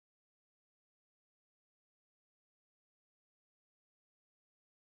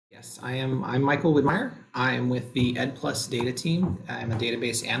Yes, I'm Michael Widmaier. I'm with the Ed Plus data team. I'm a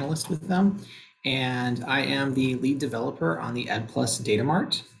database analyst with them, and I am the lead developer on the Ed Plus Data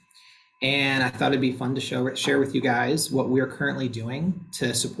Mart. And I thought it'd be fun to share with you guys what we're currently doing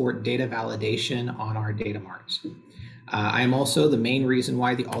to support data validation on our data mart. I am also the main reason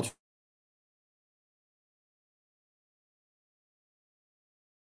why the Alteryx.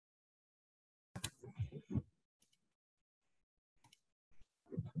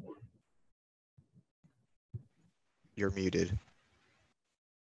 You're muted.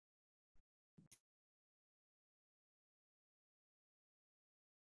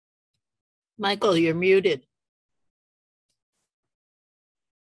 Michael, you're muted.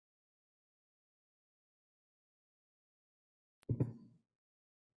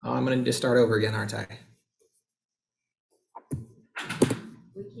 Oh, I'm going to just start over again, aren't I?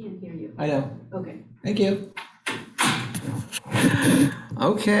 We can't hear you. I know. Okay. Thank you.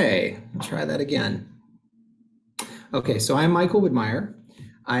 Okay, I'll try that again. Okay, so I'm Michael Widmaier.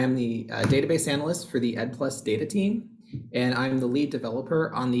 I am the database analyst for the Ed Plus data team, and I'm the lead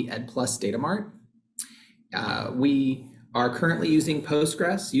developer on the Ed Plus Data Mart. We are currently using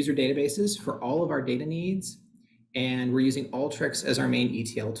Postgres user databases for all of our data needs, and we're using Alteryx as our main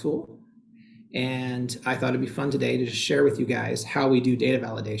ETL tool. And I thought it'd be fun today to just share with you guys how we do data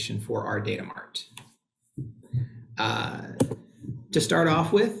validation for our data mart. To start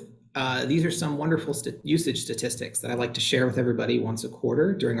off with, these are some wonderful usage statistics that I like to share with everybody once a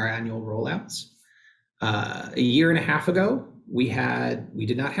quarter during our annual rollouts. A year and a half ago, we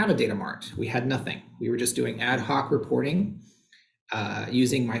did not have a data mart. We had nothing. We were just doing ad hoc reporting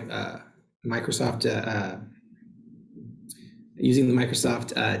using the Microsoft data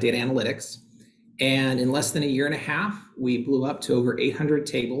analytics. And in less than a year and a half, we blew up to over 800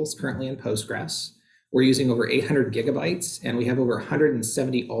 tables currently in Postgres. We're using over 800 gigabytes, and we have over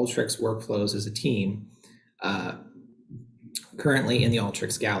 170 Alteryx workflows as a team currently in the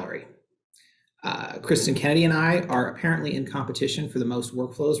Alteryx gallery. Kristen Kennedy and I are apparently in competition for the most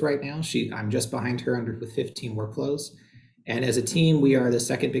workflows right now. I'm just behind her with 15 workflows. And as a team, we are the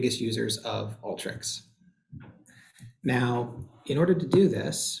second biggest users of Alteryx. Now, in order to do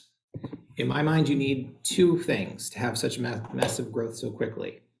this, in my mind, you need two things to have such massive growth so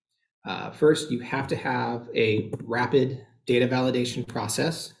quickly. First, you have to have a rapid data validation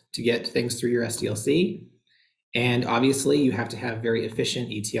process to get things through your SDLC. And obviously, you have to have very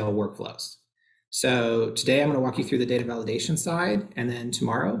efficient ETL workflows. So today, I'm going to walk you through the data validation side. And then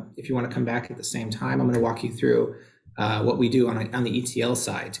tomorrow, if you want to come back at the same time, I'm going to walk you through what we do on the ETL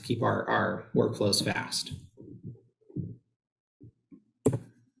side to keep our workflows fast.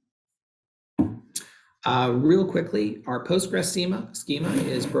 Real quickly, our Postgres schema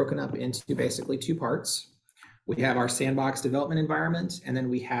is broken up into basically two parts. We have our sandbox development environment, and then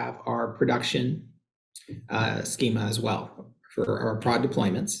we have our production schema as well for our prod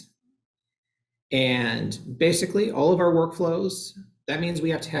deployments. And basically, all of our workflows, that means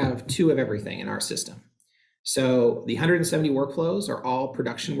we have to have two of everything in our system. So the 170 workflows are all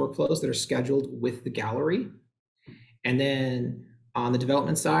production workflows that are scheduled with the gallery. And then on the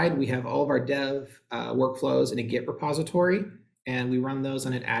development side, we have all of our dev workflows in a Git repository, and we run those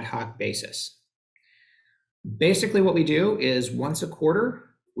on an ad hoc basis. Basically, what we do is once a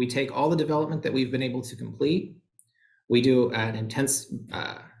quarter, we take all the development that we've been able to complete. We do an intense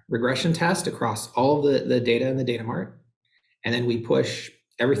regression test across all of the data in the data mart, and then we push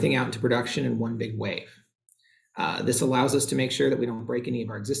everything out into production in one big wave. This allows us to make sure that we don't break any of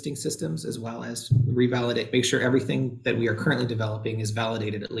our existing systems, as well as revalidate, make sure everything that we are currently developing is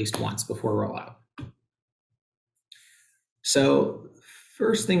validated at least once before rollout. So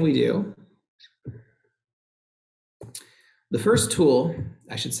first thing we do, the first tool,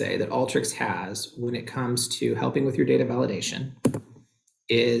 I should say, that Alteryx has when it comes to helping with your data validation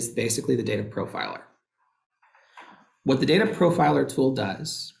is basically the data profiler. What the data profiler tool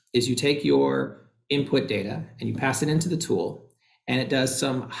does is you take your input data and you pass it into the tool, and it does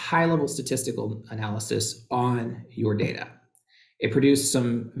some high-level statistical analysis on your data. It produced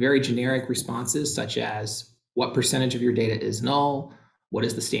some very generic responses, such as what percentage of your data is null, what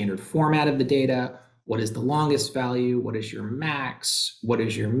is the standard format of the data, what is the longest value, what is your max, what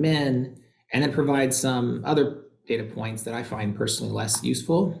is your min, and then provide some other data points that I find personally less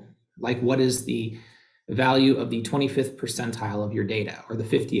useful, like what is the value of the 25th percentile of your data, or the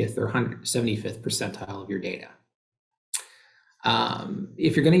 50th or 175th percentile of your data.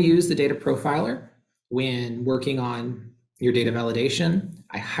 If you're going to use the data profiler when working on your data validation,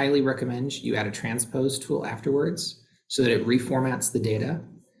 I highly recommend you add a transpose tool afterwards so that it reformats the data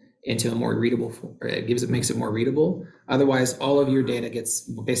into a more readable, or it makes it more readable. Otherwise, all of your data gets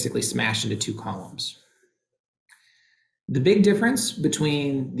basically smashed into two columns. The big difference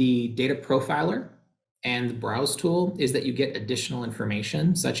between the data profiler and the browse tool is that you get additional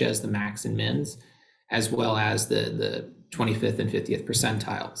information, such as the max and mins, as well as the 25th and 50th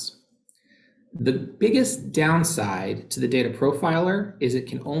percentiles. The biggest downside to the data profiler is it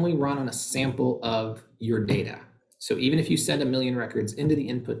can only run on a sample of your data. So even if you send 1 million records into the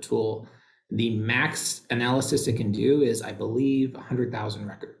input tool, the max analysis it can do is, I believe, 100,000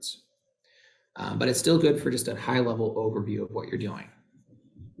 records. But it's still good for just a high-level overview of what you're doing.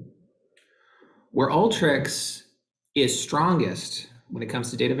 Where Alteryx is strongest when it comes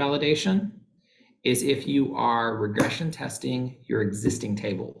to data validation is if you are regression testing your existing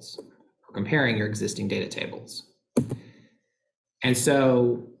tables, or comparing your existing data tables. And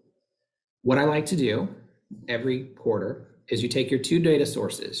so what I like to do every quarter is you take your two data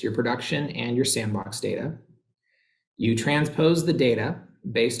sources, your production and your sandbox data, you transpose the data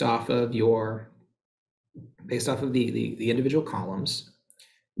based off of the individual columns,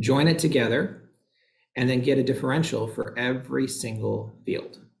 join it together, and then get a differential for every single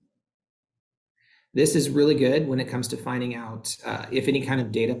field. This is really good when it comes to finding out if any kind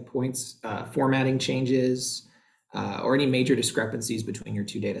of data points, formatting changes, or any major discrepancies between your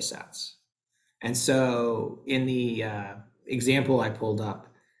two data sets. And so in the example I pulled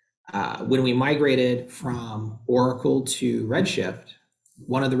up, when we migrated from Oracle to Redshift,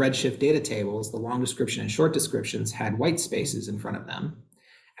 one of the Redshift data tables, the long description and short descriptions, had white spaces in front of them,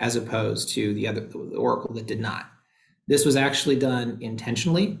 as opposed to the Oracle that did not. This was actually done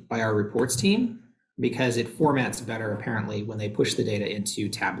intentionally by our reports team because it formats better apparently when they push the data into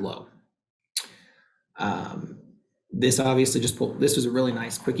Tableau. This obviously this was a really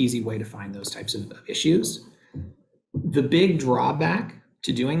nice, quick, easy way to find those types of issues. The big drawback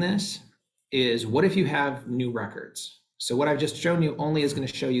to doing this is, what if you have new records? So what I've just shown you only is going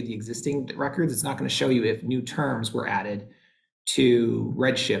to show you the existing records. It's not going to show you if new terms were added to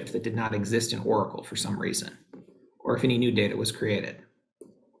Redshift that did not exist in Oracle for some reason, or if any new data was created.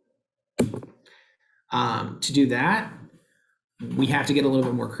 To do that, we have to get a little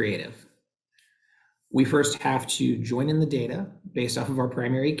bit more creative. We first have to join in the data based off of our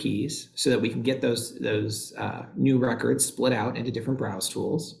primary keys so that we can get those new records split out into different browse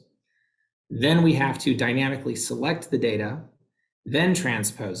tools. Then we have to dynamically select the data, then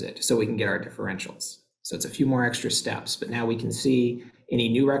transpose it so we can get our differentials. So it's a few more extra steps, but now we can see any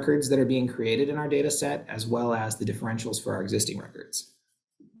new records that are being created in our data set, as well as the differentials for our existing records.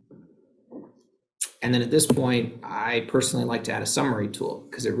 And then at this point, I personally like to add a summary tool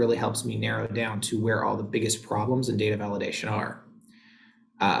because it really helps me narrow down to where all the biggest problems in data validation are.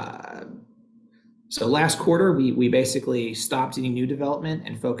 So last quarter, we basically stopped any new development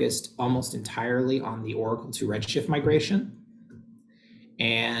and focused almost entirely on the Oracle to Redshift migration.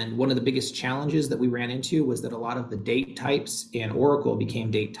 And one of the biggest challenges that we ran into was that a lot of the date types in Oracle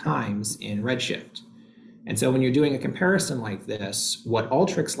became date times in Redshift. And so when you're doing a comparison like this, what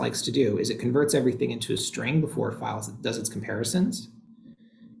Alteryx likes to do is it converts everything into a string before it does its comparisons.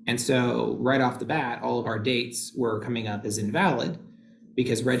 And so right off the bat, all of our dates were coming up as invalid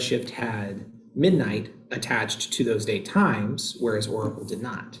because Redshift had midnight attached to those date times, whereas Oracle did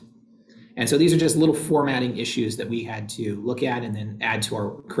not. And so these are just little formatting issues that we had to look at and then add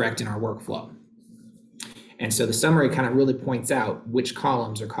to correct in our workflow. And so the summary kind of really points out which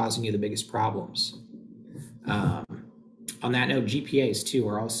columns are causing you the biggest problems. On that note, GPAs too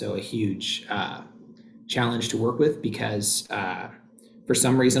are also a huge challenge to work with because for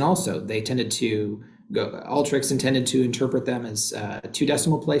some reason also they tended to Alteryx intended to interpret them as 2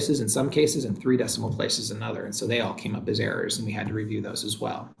 decimal places in some cases and 3 decimal places in other. And so they all came up as errors and we had to review those as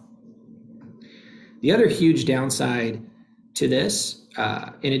well. The other huge downside to this,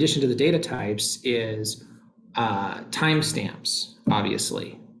 in addition to the data types, is timestamps,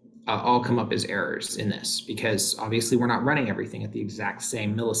 obviously. All come up as errors in this because obviously we're not running everything at the exact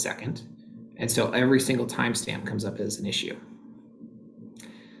same millisecond. And so every single timestamp comes up as an issue.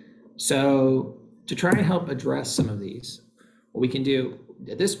 So to try and help address some of these, what we can do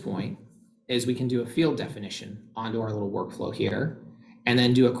at this point is we can do a field definition onto our little workflow here, and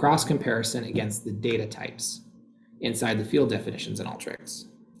then do a cross comparison against the data types inside the field definitions in Alteryx.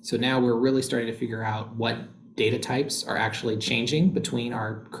 So now we're really starting to figure out what data types are actually changing between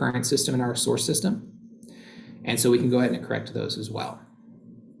our current system and our source system. And so we can go ahead and correct those as well.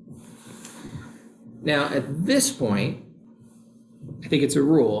 Now, at this point, I think it's a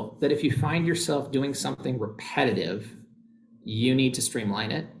rule that if you find yourself doing something repetitive, you need to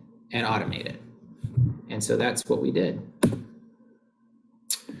streamline it and automate it. And so that's what we did.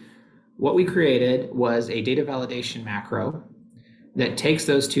 what we created was a data validation macro that takes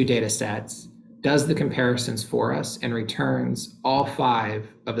those two data sets, does the comparisons for us, and returns all 5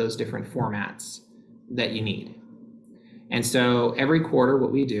 of those different formats that you need. And so every quarter,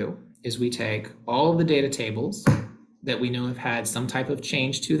 what we do is we take all of the data tables that we know have had some type of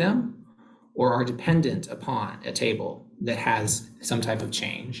change to them or are dependent upon a table that has some type of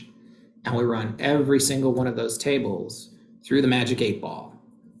change. And we run every single one of those tables through the magic 8 ball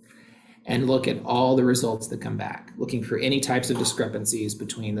and look at all the results that come back, looking for any types of discrepancies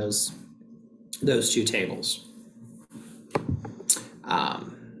between those two tables.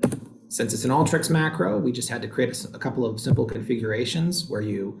 Since it's an Alteryx macro, we just had to create a couple of simple configurations where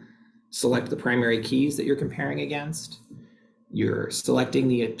you select the primary keys that you're comparing against. You're selecting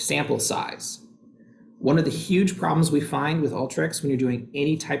the sample size. One of the huge problems we find with Alteryx when you're doing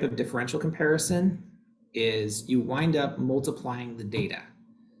any type of differential comparison is you wind up multiplying the data.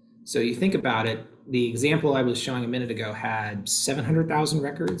 So you think about it, the example I was showing a minute ago had 700,000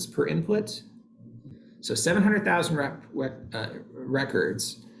 records per input. So 700,000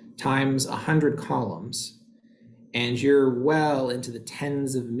 records times 100 columns, and you're well into the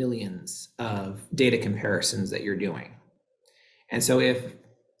tens of millions of data comparisons that you're doing. And so if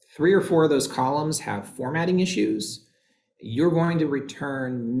 3 or 4 of those columns have formatting issues, you're going to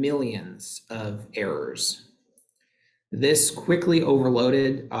return millions of errors. This quickly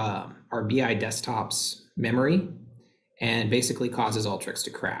overloaded our BI desktop's memory and basically causes Alteryx to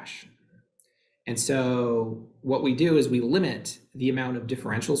crash. And so what we do is we limit the amount of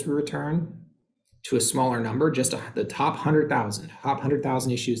differentials we return to a smaller number, just the top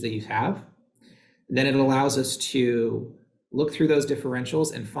 100,000 issues that you have. Then it allows us to look through those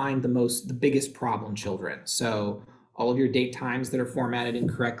differentials and find the biggest problem children. So all of your date times that are formatted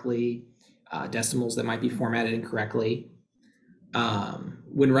incorrectly, decimals that might be formatted incorrectly.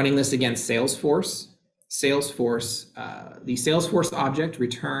 When running this against Salesforce, the Salesforce object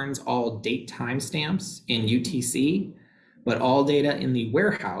returns all date timestamps in UTC, but all data in the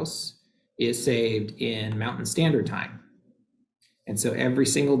warehouse is saved in Mountain Standard Time. And so every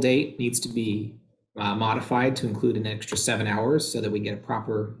single date needs to be modified to include an extra 7 hours so that we get a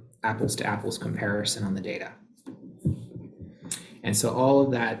proper apples to apples comparison on the data. And so all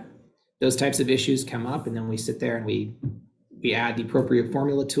of that, those types of issues come up, and then we sit there and we add the appropriate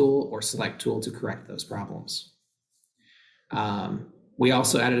formula tool or select tool to correct those problems. We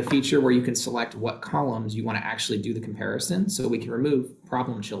also added a feature where you can select what columns you want to actually do the comparison, so we can remove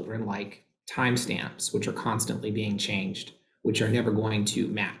problem children like timestamps, which are constantly being changed, which are never going to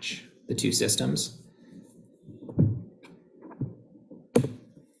match the two systems.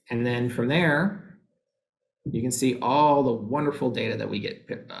 And then from there, you can see all the wonderful data that we get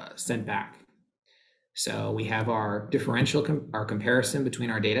sent back. So we have our differential, our comparison between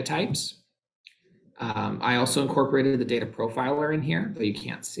our data types. I also incorporated the data profiler in here, though you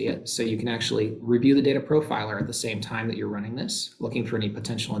can't see it. So you can actually review the data profiler at the same time that you're running this, looking for any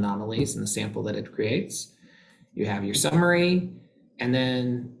potential anomalies in the sample that it creates. You have your summary, and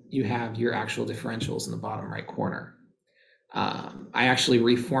then you have your actual differentials in the bottom right corner. I actually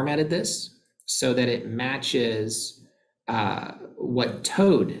reformatted this so that it matches what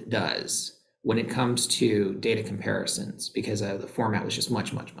Toad does when it comes to data comparisons, because the format was just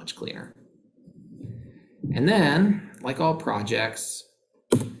much, much, much cleaner. And then, like all projects,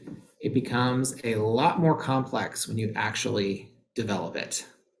 it becomes a lot more complex when you actually develop it.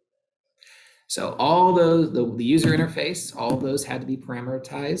 So all those, the user interface, all of those had to be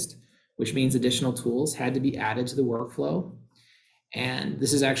parameterized, which means additional tools had to be added to the workflow. And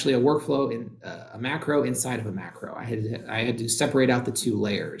this is actually a workflow in a macro inside of a macro. I had to separate out the 2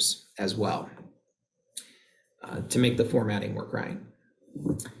 layers as well to make the formatting work right.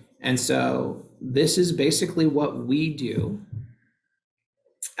 And so this is basically what we do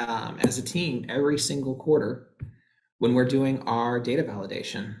as a team every single quarter when we're doing our data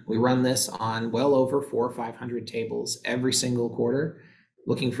validation. We run this on well over 400 or 500 tables every single quarter,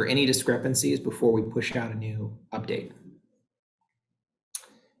 looking for any discrepancies before we push out a new update.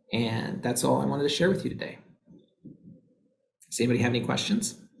 And that's all I wanted to share with you today. Does anybody have any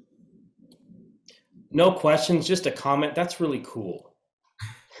questions? No questions, just a comment. That's really cool.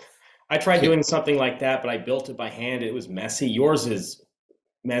 I tried doing something like that, but I built it by hand. It was messy. Yours is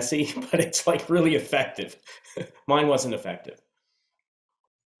messy, but it's like really effective. Mine wasn't effective.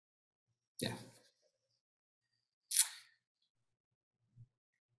 Yeah.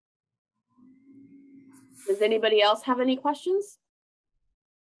 Does anybody else have any questions?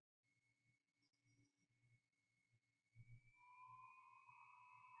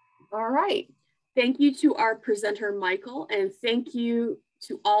 All right. Thank you to our presenter, Michael, and thank you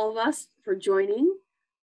to all of us for joining.